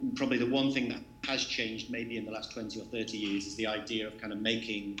probably the one thing that has changed maybe in the last 20 or 30 years is the idea of kind of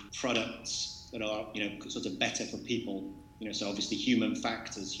making products that are, sort of better for people. So obviously human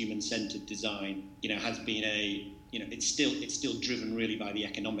factors, human-centered design, has been it's still driven really by the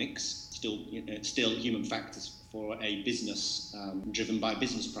economics, still human factors for a business driven by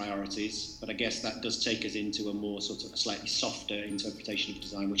business priorities. But I guess that does take us into a more sort of a slightly softer interpretation of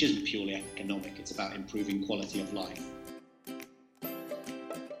design, which isn't purely economic. It's about improving quality of life.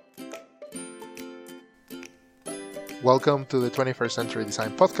 Welcome to the 21st Century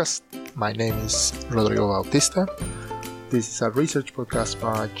Design Podcast. My name is Rodrigo Bautista. This is a research podcast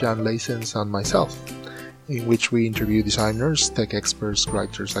by Jan Leysens and myself, in which we interview designers, tech experts,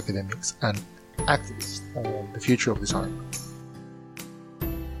 writers, academics, and activists on the future of design.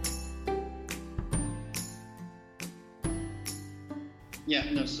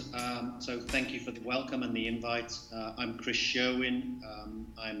 So thank you for the welcome and the invite. I'm Chris Sherwin.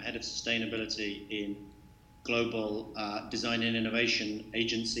 I'm head of sustainability in global design and innovation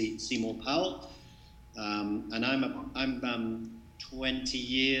agency Seymour Powell, and I'm 20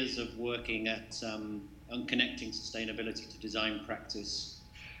 years of working on connecting sustainability to design practice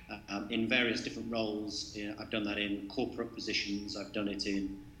in various different roles. I've done that in corporate positions. I've done it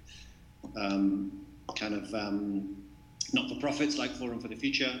in not-for-profits like Forum for the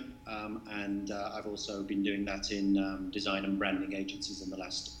Future, and I've also been doing that in design and branding agencies in the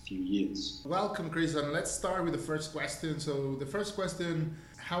last few years. Welcome, Chris, and let's start with the first question. So the first question,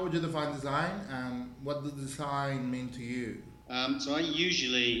 how would you define design, and what does design mean to you? So I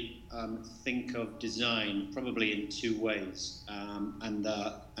usually think of design probably in two ways, and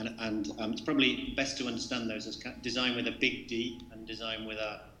it's probably best to understand those as design with a big D and design with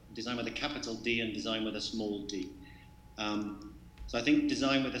a capital D and design with a small d. So I think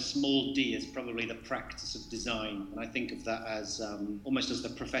design with a small d is probably the practice of design, and I think of that as almost as the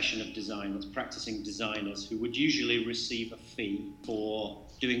profession of design. That's practicing designers who would usually receive a fee for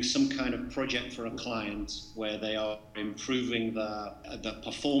doing some kind of project for a client where they are improving the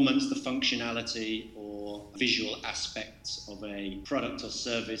performance, the functionality, or visual aspects of a product or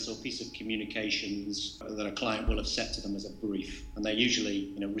service or piece of communications that a client will have set to them as a brief. And they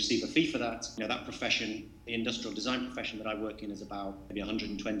usually, receive a fee for that. That profession, the industrial design profession that I work in, is about maybe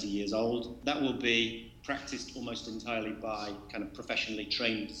 120 years old. That will be practiced almost entirely by kind of professionally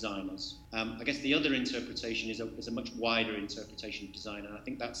trained designers. I guess the other interpretation is a much wider interpretation of design, and I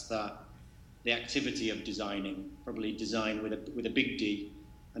think that's the activity of designing, probably design with a big D,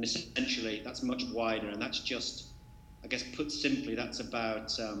 and essentially that's much wider, and that's just, I guess put simply, that's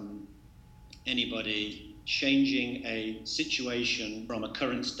about anybody changing a situation from a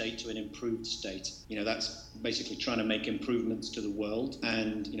current state to an improved state. That's basically trying to make improvements to the world,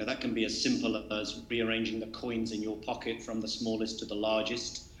 and that can be as simple as rearranging the coins in your pocket from the smallest to the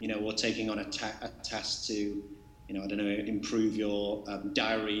largest, or taking on a task to improve your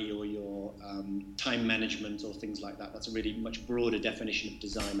diary or your time management or things like that. That's a really much broader definition of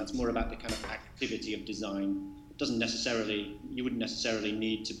design. That's more about the kind of activity of design. You wouldn't necessarily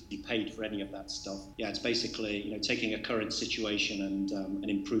need to be paid for any of that stuff. Yeah, it's basically, taking a current situation and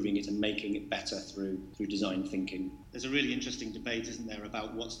improving it and making it better through design thinking. There's a really interesting debate, isn't there,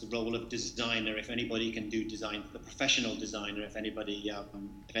 about what's the role of designer, if anybody can do design, the professional designer, if anybody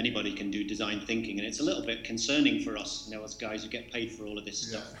can do design thinking. And it's a little bit concerning for us, as guys who get paid for all of this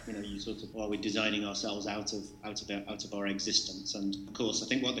stuff. You sort of, we're designing ourselves out of our existence. And of course, I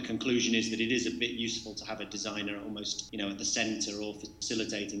think what the conclusion is that it is a bit useful to have a designer almost, at the center or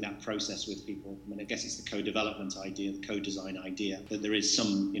facilitating that process with people. I mean, I guess it's the co-development idea, the co-design idea, that there is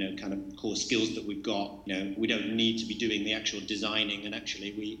some, kind of core skills that we've got. We don't need to be doing the actual designing, and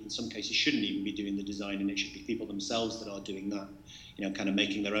actually we, in some cases, shouldn't even be doing the design, and it should be people themselves that are doing that. Kind of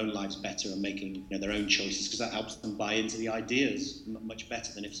making their own lives better and making their own choices, because that helps them buy into the ideas much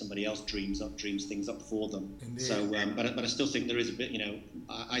better than if somebody else dreams things up for them. Indeed. So, but I still think there is a bit,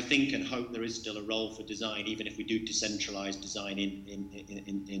 I think and hope there is still a role for design, even if we do decentralize design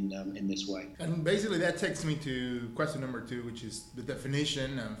in this way. And basically that takes me to question number 2, which is the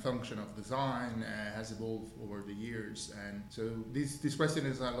definition and function of design has evolved over the years. And so this question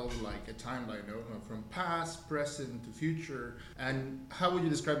is a little like a timeline, from past, present to future. And how would you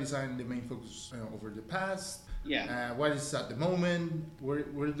describe design, the main focus over the past? Yeah. What is at the moment? Where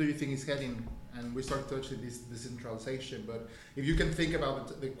do you think it's heading and we start touching this decentralization. But if you can think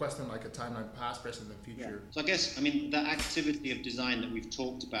about the question like a timeline, past, present, and future. So I guess, the activity of design that we've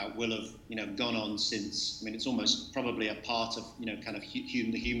talked about will have, gone on since, it's almost probably a part of, kind of the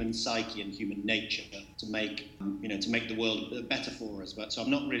human psyche and human nature to make, to make the world better for us. But so I'm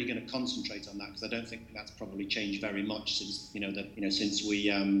not really going to concentrate on that because I don't think that's probably changed very much since, since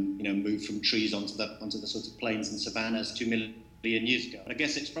we, moved from trees onto the sort of plains and savannas 2 million years ago. But I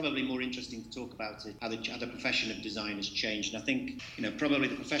guess it's probably more interesting to talk about it, how the profession of design has changed. And I think, probably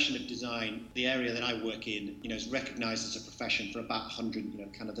the profession of design, the area that I work in, is recognised as a profession for about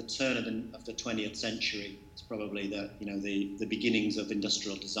 100, kind of the turn of the 20th century. It's probably the beginnings of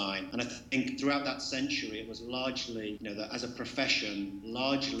industrial design. And I think throughout that century, it was largely, that as a profession,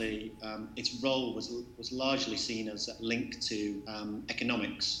 largely its role was largely seen as linked to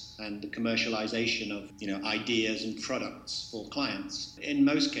economics and the commercialization of ideas and products for clients. In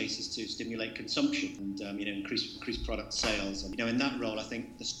most cases, to stimulate consumption and increase product sales. And in that role, I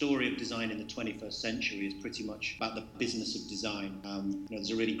think the story of design in the 21st century is pretty much about the business of design.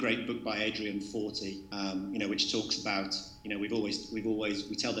 There's a really great book by Adrian Forty, which talks about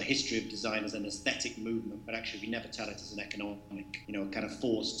we tell the history of design as an aesthetic movement, but actually we never tell it as an economic, kind of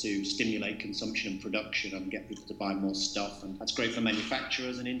force to stimulate consumption and production and get people to buy more stuff. And that's great for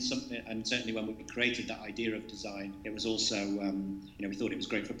manufacturers. And certainly when we created that idea of design, it was also, we thought it was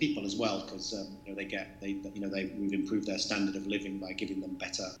great for people as well because we've improved their standard of living by giving them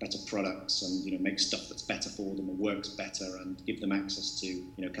better products and make stuff that's better for them and works better and give them access to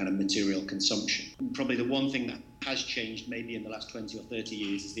kind of material consumption. And probably the one thing that has changed maybe in the last 20 or 30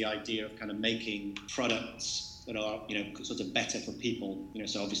 years is the idea of kind of making products that are, sort of better for people.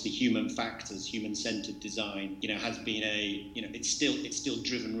 So obviously human factors, human-centered design, has been it's still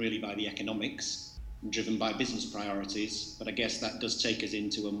driven really by the economics, driven by business priorities, but I guess that does take us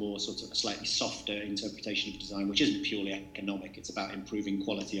into a more sort of a slightly softer interpretation of design, which isn't purely economic. It's about improving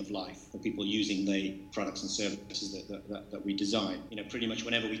quality of life for people using the products and services that we design. Pretty much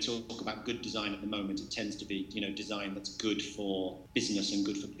whenever we talk about good design at the moment, it tends to be, design that's good for business and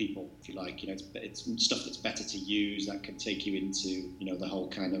good for people, if you like. It's stuff that's better to use, that can take you into, the whole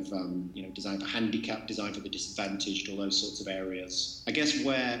kind of, design for handicap, design for the disadvantaged, all those sorts of areas. I guess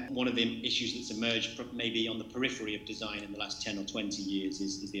where one of the issues that's emerged maybe on the periphery of design in the last 10 or 20 years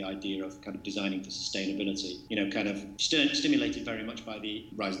is the idea of kind of designing for sustainability, kind of stimulated very much by the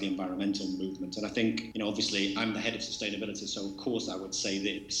rise of the environmental movement. And I think, obviously I'm the head of sustainability, so of course I would say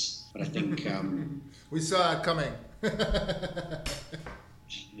this, but I think... we saw it coming.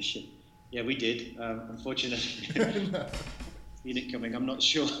 Yeah, we did. Unfortunately, seen it coming. I'm not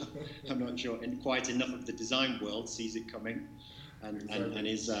sure. And quite enough of the design world sees it coming. And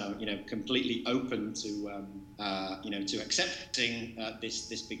is completely open to to accepting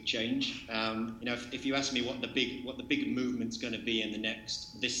this big change. If you ask me what the big movement's going to be in the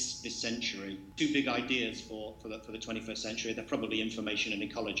next this century, two big ideas for the 21st century, they're probably information and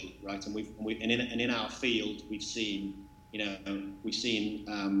ecology, right? And in our field we've seen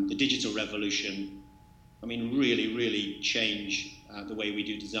the digital revolution. Really change the way we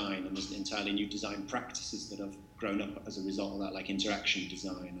do design, and there's entirely new design practices that have grown up as a result of that, like interaction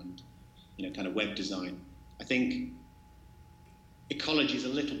design and kind of web design. I think ecology has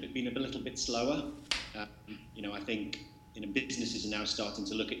been a little bit slower. I think businesses are now starting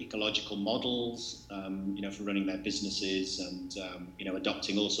to look at ecological models, for running their businesses, and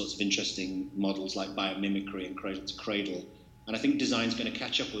adopting all sorts of interesting models like biomimicry and cradle to cradle. And I think design's going to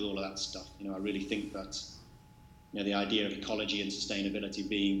catch up with all of that stuff. I really think that the idea of ecology and sustainability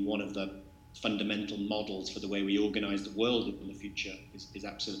being one of the fundamental models for the way we organise the world in the future is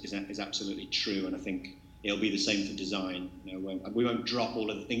absolutely true. And I think it'll be the same for design. We won't drop all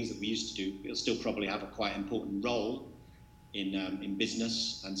of the things that we used to do. It'll still probably have a quite important role in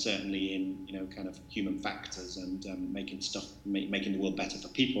business, and certainly in kind of human factors and making the world better for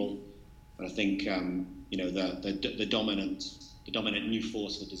people. But I think the dominant new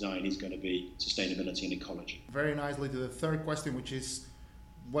force for design is going to be sustainability and ecology. Very nicely to the third question, which is,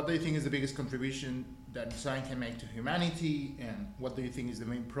 what do you think is the biggest contribution that design can make to humanity, and what do you think is the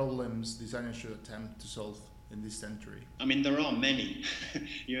main problems designers should attempt to solve in this century? There are many.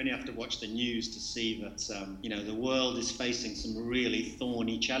 You only have to watch the news to see that the world is facing some really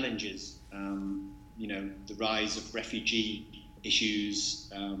thorny challenges. The rise of refugee issues,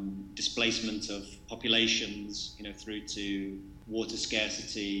 displacement of populations, through to water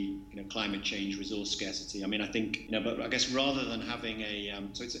scarsity, climate change, resource scarcity. I think, but I guess rather than having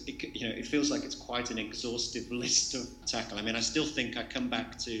it feels like it's quite an exhaustive list of tackle. I still think I come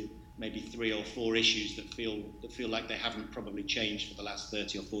back to maybe 3 or 4 issues that feel like they haven't probably changed for the last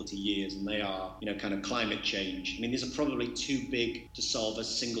 30 or 40 years, and they are, kind of climate change. I mean, these are probably too big to solve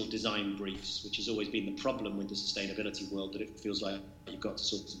as single design briefs, which has always been the problem with the sustainability world, that it feels like you've got to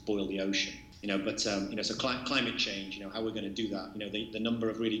sort of boil the ocean. So climate change, how we're going to do that. The number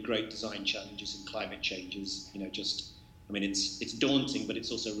of really great design challenges in climate change is, it's daunting, but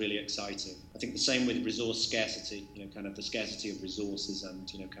it's also really exciting. I think the same with resource scarcity, kind of the scarcity of resources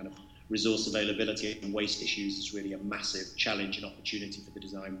and, kind of resource availability and waste issues is really a massive challenge and opportunity for the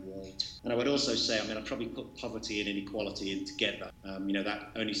design world. And I would also say, I'd probably put poverty and inequality in together. That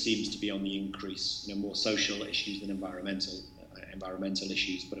only seems to be on the increase, more social issues than environmental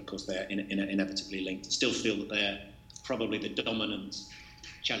issues, but of course they're inevitably linked. I still feel that they're probably the dominant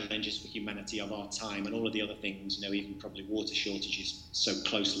challenges for humanity of our time, and all of the other things, even probably water shortages so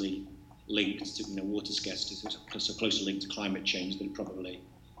closely linked to, water scarcity, so closely linked to climate change that it probably,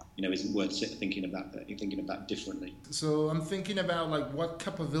 isn't worth thinking about differently. So I'm thinking about like what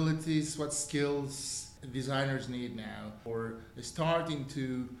capabilities, what skills designers need now, or starting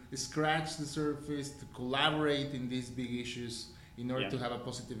to scratch the surface, to collaborate in these big issues in order to have a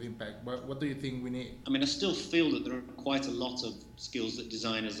positive impact. What do you think we need? I still feel that there are quite a lot of skills that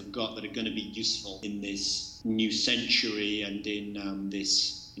designers have got that are going to be useful in this new century and in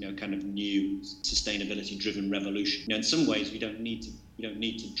this kind of new sustainability-driven revolution. In some ways, we don't need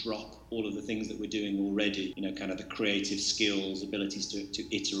to drop all of the things that we're doing already. Kind of the creative skills, abilities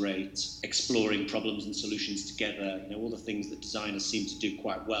to iterate, exploring problems and solutions together. All the things that designers seem to do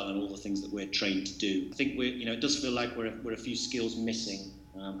quite well, and all the things that we're trained to do. I think it does feel like we're a few skills missing.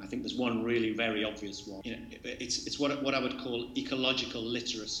 I think there's one really very obvious one. It's what I would call ecological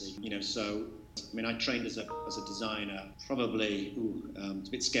literacy. I trained as a designer probably, it's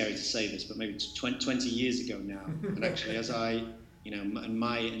a bit scary to say this, but maybe 20 years ago now. And actually, as and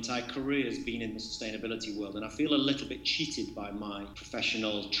my entire career has been in the sustainability world, and I feel a little bit cheated by my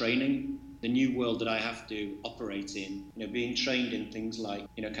professional training. The new world that I have to operate in, being trained in things like,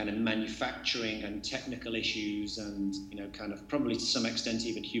 kind of manufacturing and technical issues and, kind of probably to some extent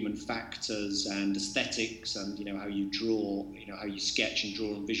even human factors and aesthetics and, how you draw, how you sketch and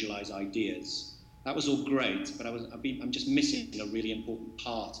draw and visualize ideas. That was all great, but I'm just missing a really important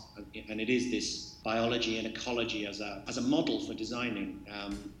part, and it is this biology and ecology as a model for designing.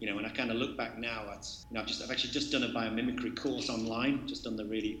 And I kind of look back now at, I've actually just done a biomimicry course online, just done the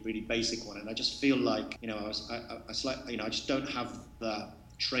really, really basic one, and I just feel like, I just don't have the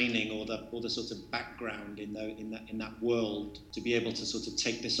training or the sort of background in that world to be able to sort of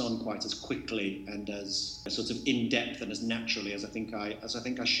take this on quite as quickly and as sort of in depth and as naturally as I think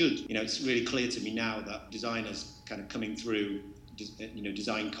I should. It's really clear to me now that designers kind of coming through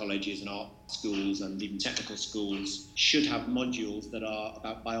design colleges and art schools and even technical schools should have modules that are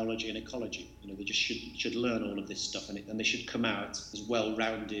about biology and ecology. They just should learn all of this stuff, and they should come out as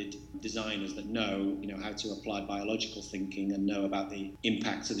well-rounded designers that know, how to apply biological thinking and know about the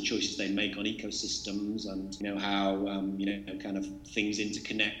impacts of the choices they make on ecosystems and, how, kind of things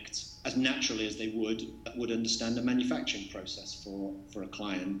interconnect as naturally as they would understand a manufacturing process for a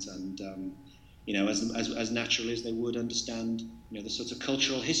client, and as naturally as they would understand, the sort of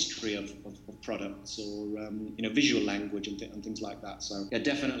cultural history of products or, visual language and things like that. So,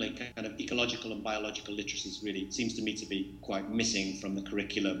 definitely kind of ecological and biological literacy really seems to me to be quite missing from the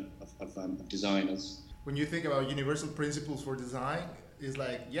curriculum of designers. When you think about universal principles for design, it's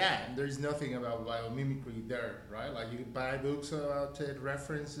like, there's nothing about biomimicry there, right? Like you can buy books about it,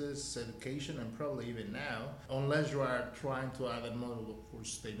 references, education, and probably even now, unless you are trying to add a model for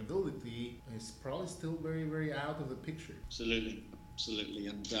sustainability, it's probably still very, very out of the picture. Absolutely.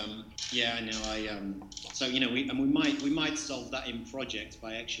 And so we might solve that in projects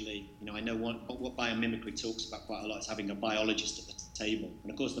by actually, I know what biomimicry talks about quite a lot is having a biologist at the table.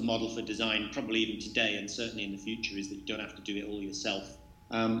 And of course, the model for design, probably even today and certainly in the future, is that you don't have to do it all yourself.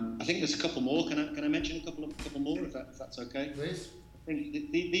 I think there's a couple more. Can I mention a couple more if that's okay? Please. I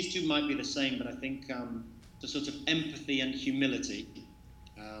think these two might be the same, but I think the sort of empathy and humility.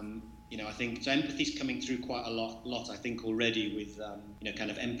 I think so empathy's coming through quite a lot. I think already with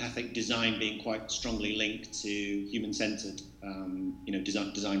kind of empathic design being quite strongly linked to human-centered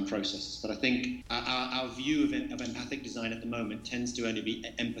design processes. But I think our view of empathic design at the moment tends to only be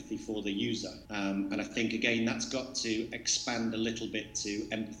empathy for the user, and I think again that's got to expand a little bit to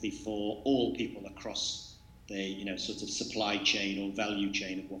empathy for all people across the sort of supply chain or value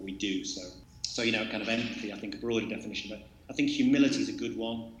chain of what we do. So kind of empathy, I think a broader definition, but I think humility is a good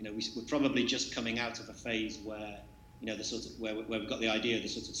one. We're probably just coming out of a phase where, the sort of where we've got the idea of the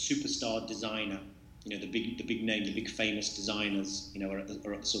sort of superstar designer, the big name, the big famous designers, are at the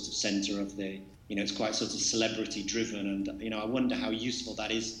sort of centre of the, it's quite sort of celebrity driven, and I wonder how useful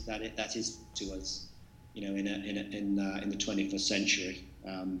that is to us, in the 21st century.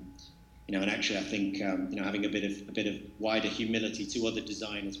 And actually, I think having a bit of wider humility to other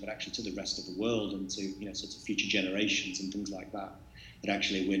designers, but actually to the rest of the world and to sort of future generations and things like that. That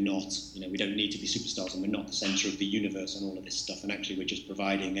actually we're not, we don't need to be superstars, and we're not the centre of the universe and all of this stuff. And actually, we're just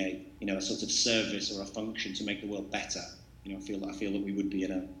providing a sort of service or a function to make the world better. I feel that we would be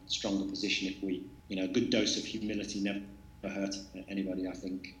in a stronger position if we, a good dose of humility never hurt anybody, I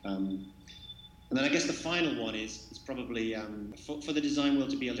think. And then I guess the final one is probably for the design world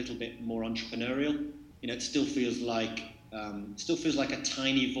to be a little bit more entrepreneurial. It still feels like a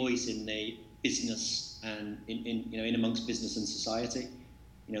tiny voice in the business and in amongst business and society.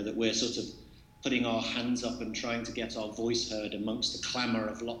 That we're sort of putting our hands up and trying to get our voice heard amongst the clamour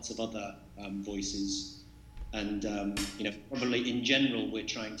of lots of other voices. And probably in general we're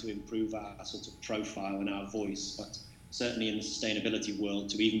trying to improve our sort of profile and our voice, but certainly in the sustainability world,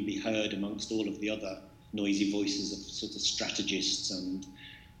 to even be heard amongst all of the other noisy voices of sort of strategists and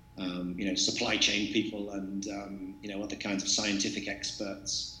supply chain people and other kinds of scientific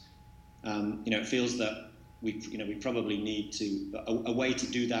experts. It feels that we probably need to. A way to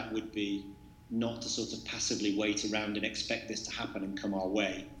do that would be not to sort of passively wait around and expect this to happen and come our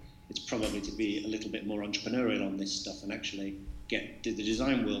way. It's probably to be a little bit more entrepreneurial on this stuff and actually get the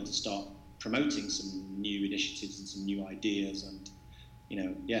design world to start promoting some new initiatives and some new ideas, and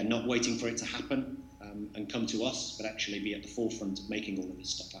not waiting for it to happen and come to us, but actually be at the forefront of making all of this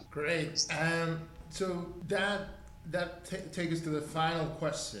stuff happen. Great. So that takes us to the final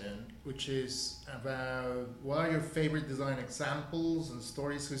question, which is about what are your favorite design examples and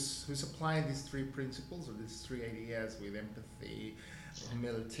stories who's applying these three principles or these three ideas with empathy,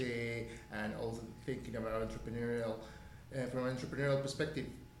 humility, and also thinking about entrepreneurial from an entrepreneurial perspective.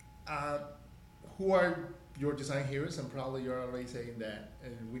 Who are your design heroes? And probably you're already saying that,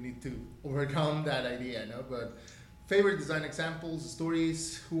 and we need to overcome that idea, no? But favorite design examples,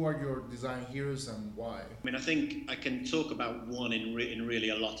 stories. Who are your design heroes and why? I mean, I think I can talk about one in really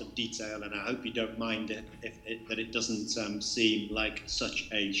a lot of detail, and I hope you don't mind that it doesn't seem like such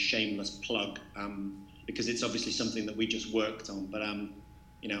a shameless plug, because it's obviously something that we just worked on. But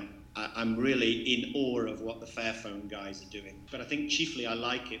I'm really in awe of what the Fairphone guys are doing. But I think chiefly I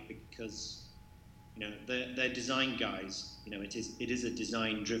like it because they're design guys. It is a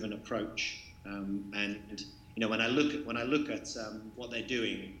design-driven approach, and when I look at what they're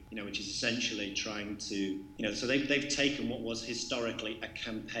doing, which is essentially trying to, so they've taken what was historically a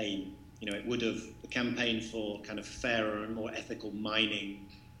campaign. The campaign for kind of fairer and more ethical mining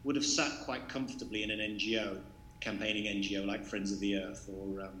would have sat quite comfortably in an NGO, campaigning NGO like Friends of the Earth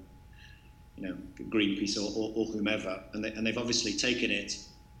or Greenpeace or whomever, and they've obviously taken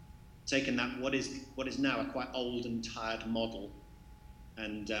that what is now a quite old and tired model,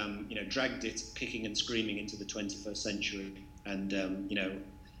 and dragged it kicking and screaming into the 21st century, and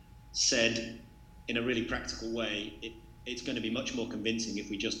said in a really practical way, it's going to be much more convincing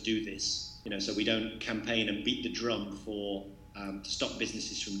if we just do this, so we don't campaign and beat the drum for to stop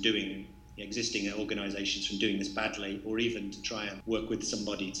businesses from doing, existing organisations from doing this badly, or even to try and work with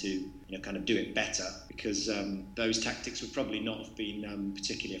somebody to kind of do it better, because those tactics would probably not have been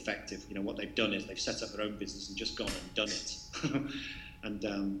particularly effective. What they've done is they've set up their own business and just gone and done it. And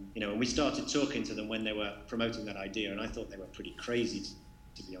and we started talking to them when they were promoting that idea, and I thought they were pretty crazy,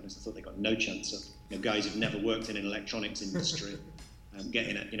 to be honest. I thought they got no chance of guys who've never worked in an electronics industry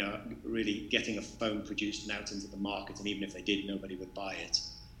really getting a phone produced and out into the market, and even if they did, nobody would buy it.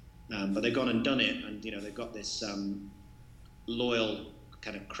 But they've gone and done it, and they've got this loyal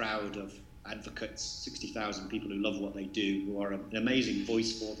kind of crowd of advocates, 60,000 people who love what they do, who are an amazing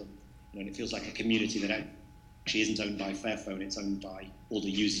voice for them. And it feels like a community that actually isn't owned by Fairphone, it's owned by all the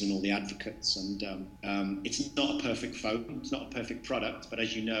users and all the advocates. And it's not a perfect phone, it's not a perfect product, but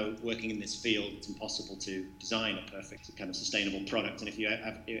as you know, working in this field, it's impossible to design a perfect kind of sustainable product. And if you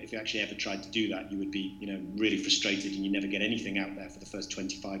actually ever tried to do that, you would be really frustrated, and you never get anything out there for the first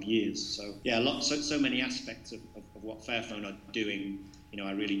 25 years. So yeah, so many aspects of what Fairphone are doing,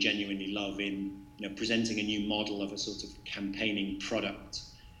 I really genuinely love in presenting a new model of a sort of campaigning product.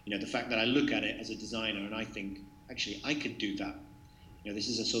 The fact that I look at it as a designer and I think, actually, I could do that. This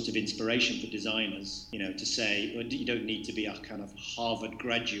is a sort of inspiration for designers, to say, well, you don't need to be a kind of Harvard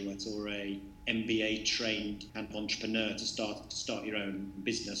graduate or a MBA trained kind of entrepreneur to start your own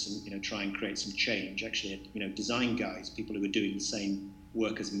business and try and create some change. Actually, design guys, people who are doing the same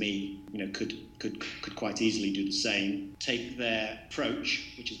work as me, could quite easily do the same. Take their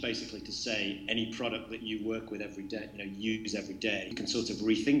approach, which is basically to say any product that you work with every day, use every day, you can sort of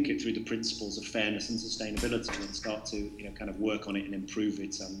rethink it through the principles of fairness and sustainability and start to, kind of work on it and improve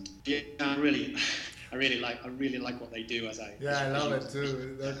it. And yeah, I really like what they do. I love it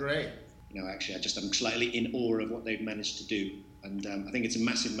too. They're great. Actually, I'm slightly in awe of what they've managed to do. And I think it's a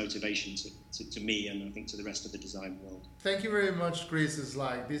massive motivation to me, and I think to the rest of the design world. Thank you very much, Chris. It's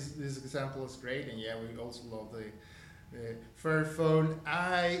like this example is great, and yeah, we also love the Fairphone.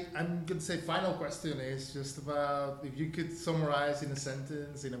 I'm going to say final question is just about if you could summarize in a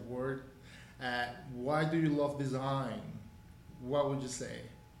sentence, in a word, why do you love design? What would you say?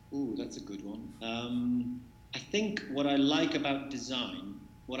 Ooh, that's a good one. I think what I love about design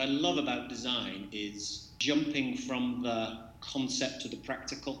is jumping from the concept to the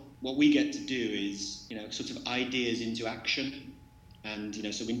practical. What we get to do is, sort of ideas into action. And,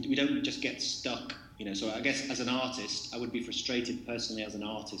 so we don't just get stuck, so I guess as an artist, I would be frustrated personally as an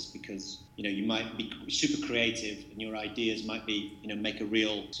artist because, you might be super creative and your ideas might be, make a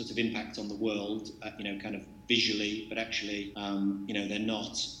real sort of impact on the world, kind of visually, but actually, they're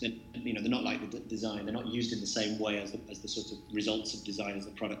not like the design. They're not used in the same way as the sort of results of design, as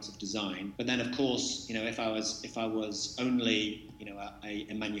the products of design. But then, of course, if I was only,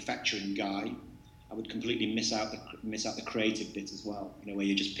 a manufacturing guy, I would completely miss out the creative bit as well, where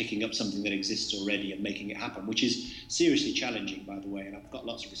you're just picking up something that exists already and making it happen, which is seriously challenging, by the way. And I've got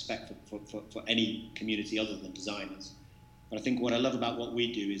lots of respect for any community other than designers. But I think what I love about what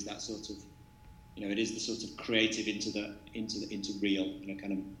we do is that sort of, it is the sort of creative into real,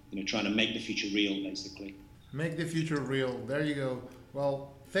 kind of, trying to make the future real, basically. Make the future real. There you go.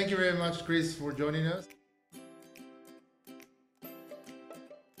 Well, thank you very much, Chris, for joining us.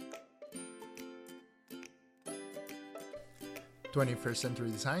 "21st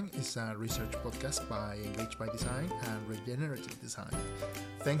Century Design" is a research podcast by Engage by Design and Regenerative Design.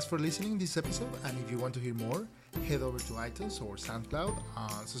 Thanks for listening to this episode, and if you want to hear more, head over to iTunes or SoundCloud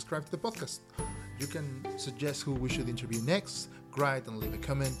and subscribe to the podcast. You can suggest who we should interview next, write and leave a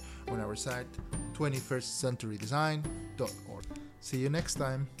comment on our site 21stcenturydesign.org. See you next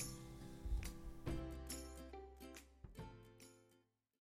time.